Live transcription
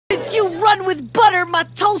run with butter, my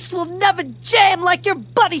toast will never jam like your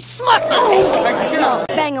buddy Smucker.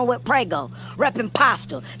 Banging with Prego, reppin'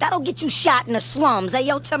 pasta. That'll get you shot in the slums. Hey,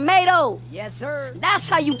 yo, tomato. Yes, sir. That's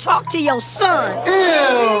how you talk to your son.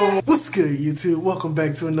 Ew. What's good, YouTube? Welcome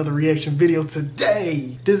back to another reaction video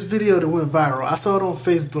today. This video that went viral, I saw it on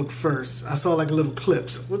Facebook first. I saw like little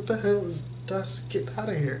clips. What the hell was that? Get out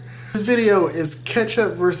of here. This video is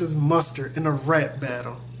Ketchup versus Mustard in a rap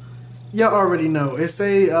battle. Y'all already know. It's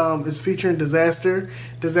featuring Dizaster.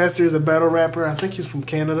 Dizaster is a battle rapper. I think he's from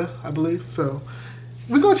Canada, I believe. So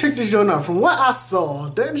we're gonna check this joint out. From what I saw,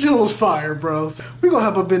 that joint was fire, bro. So we're gonna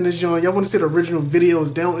hop up in this joint. Y'all wanna see the original video?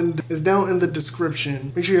 It's down in the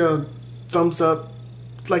description. Make sure y'all thumbs up,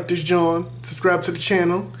 like this joint, subscribe to the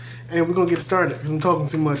channel, and we're gonna get started because I'm talking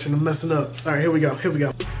too much and I'm messing up. Alright, here we go. Here we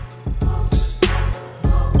go.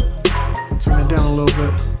 Turn it down a little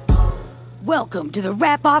bit. Welcome to the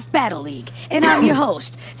RapOff Battle League, and I'm your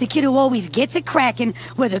host, the kid who always gets it cracking,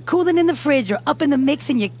 whether cooling in the fridge or up in the mix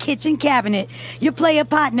in your kitchen cabinet. Your player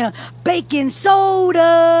partner, Baking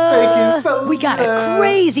Soda. Baking Soda. We got a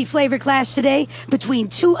crazy flavor clash today between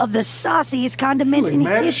two of the sauciest condiments in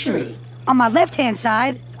history. On my left-hand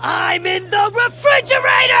side, I'm in the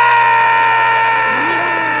refrigerator!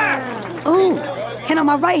 Ooh, and on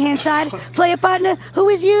my right-hand side, player partner, who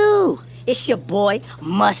is you? It's your boy,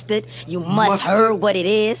 Mustard. You must heard what it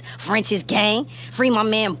is. French's gang. Free my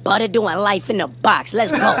man Butter doing life in the box.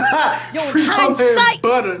 Let's go. Yo, in hindsight,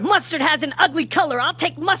 Mustard has an ugly color. I'll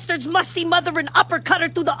take Mustard's musty mother and uppercut her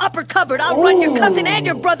through the upper cupboard. I'll run your cousin and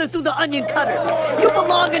your brother through the onion cutter. You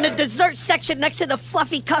belong in the dessert section next to the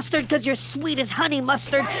fluffy custard because you're sweet as honey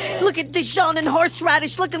mustard. Look at Dijon and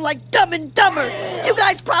horseradish looking like Dumb and Dumber. You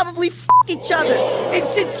guys probably f each other. And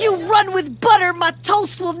since you run with butter, my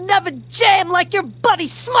toast will never jam like your buddy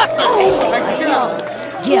Smucker.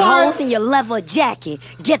 Get holes in your leather jacket.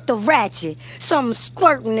 Get the ratchet. Something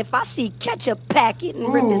squirting if I see ketchup packet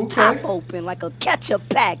and rip his top open like a ketchup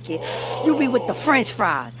packet. You be with the french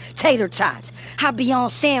fries, tater tots. I be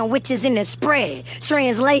on sandwiches in the spread.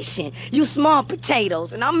 Translation, you small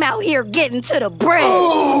potatoes and I'm out here getting to the bread.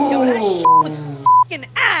 Yo, that shit was fucking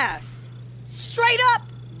ass. Straight up.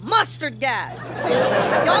 Mustard gas.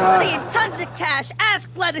 Yo, I'm seeing tons of cash. Ask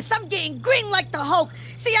lettuce. I'm getting green like the Hulk.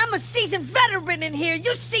 See, I'm a seasoned veteran in here.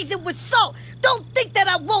 You seasoned with salt. Don't think that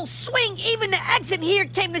I won't swing. Even the eggs in here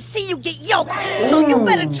came to see you get yolked. So you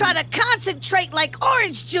better try to concentrate like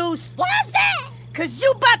orange juice. What's that? Cause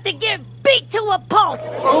you about to get beat to a pulp.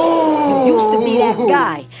 You used to be that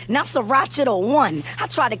guy. Now Sriracha the one. I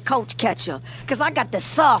try to coach Ketchup. Cause I got the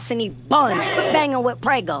sauce and he buns. Quit banging with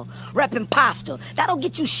Prego. Reppin' pasta. That'll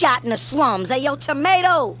get you shot in the slums. Hey, yo,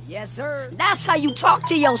 tomato. Yes, sir. That's how you talk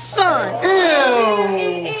to your son.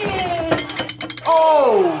 Ew.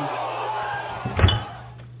 Oh.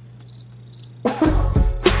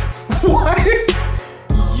 What?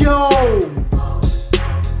 Yo.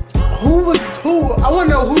 Who was who? I want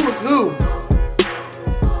to know who was who.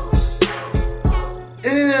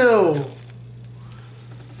 Ew.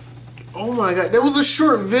 Oh my god. That was a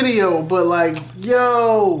short video, but like,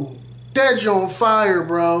 yo, that's on fire,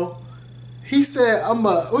 bro. He said,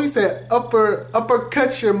 he said,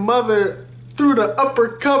 uppercut your mother through the upper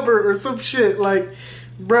cupboard or some shit. Like,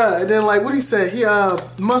 bruh. And then like, what he said? He,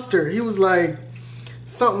 Mustard. He was like,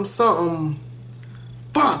 something.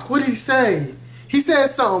 Fuck, what did he say? He said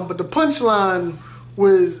something, but the punchline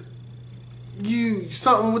was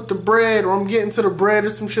something with the bread, or I'm getting to the bread or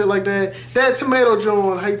some shit like that. That tomato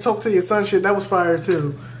joint, how you talk to your son shit, that was fire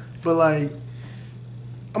too. But like,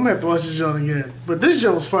 I'm gonna have to watch this joint again. But this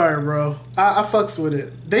joint was fire, bro. I fucks with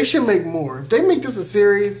it. They should make more. If they make this a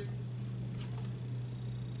series,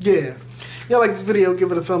 yeah. Y'all like this video,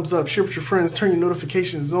 give it a thumbs up. Share with your friends, turn your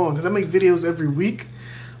notifications on, because I make videos every week.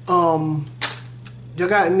 Y'all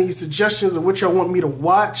got any suggestions of what y'all want me to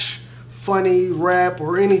watch? Funny, rap,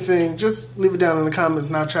 or anything? Just leave it down in the comments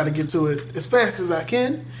and I'll try to get to it as fast as I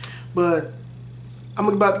can. But I'm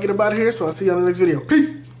about to get up out of here, so I'll see y'all in the next video.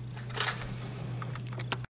 Peace!